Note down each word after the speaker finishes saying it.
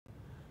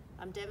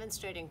I'm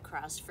demonstrating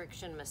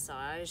cross-friction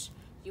massage.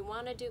 You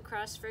want to do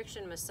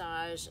cross-friction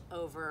massage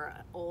over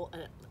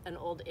an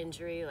old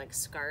injury like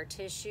scar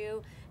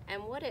tissue,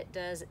 and what it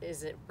does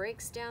is it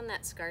breaks down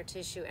that scar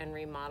tissue and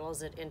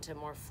remodels it into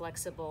more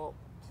flexible,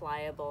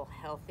 pliable,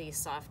 healthy,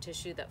 soft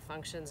tissue that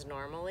functions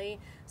normally.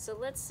 So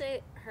let's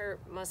say her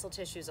muscle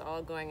tissue is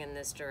all going in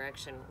this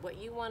direction. What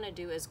you want to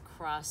do is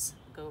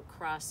go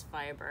cross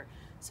fiber.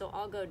 So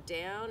I'll go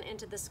down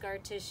into the scar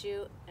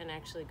tissue and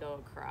actually go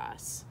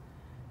across.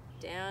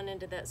 Down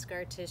into that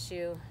scar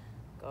tissue,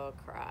 go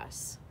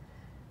across.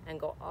 And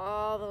go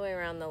all the way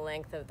around the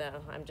length of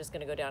I'm just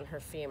gonna go down her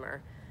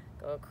femur.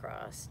 Go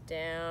across,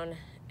 down,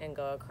 and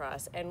go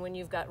across. And when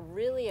you've got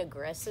really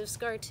aggressive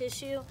scar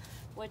tissue,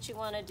 what you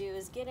wanna do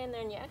is get in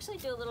there and you actually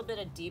do a little bit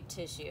of deep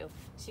tissue.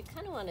 So you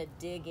kinda wanna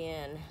dig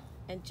in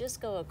and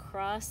just go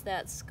across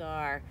that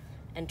scar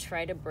and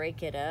try to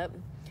break it up.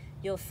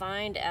 You'll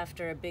find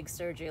after a big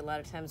surgery, a lot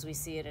of times we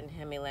see it in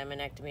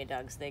hemilaminectomy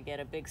dogs, they get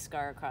a big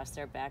scar across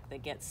their back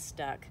that gets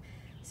stuck.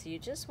 So you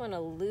just want to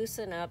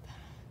loosen up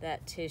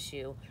that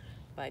tissue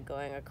by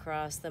going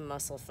across the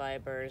muscle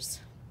fibers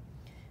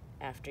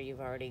after you've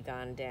already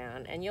gone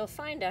down. And you'll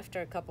find after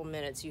a couple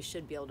minutes you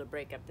should be able to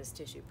break up this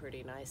tissue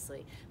pretty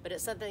nicely. But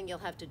it's something you'll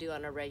have to do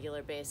on a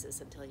regular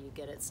basis until you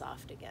get it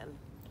soft again.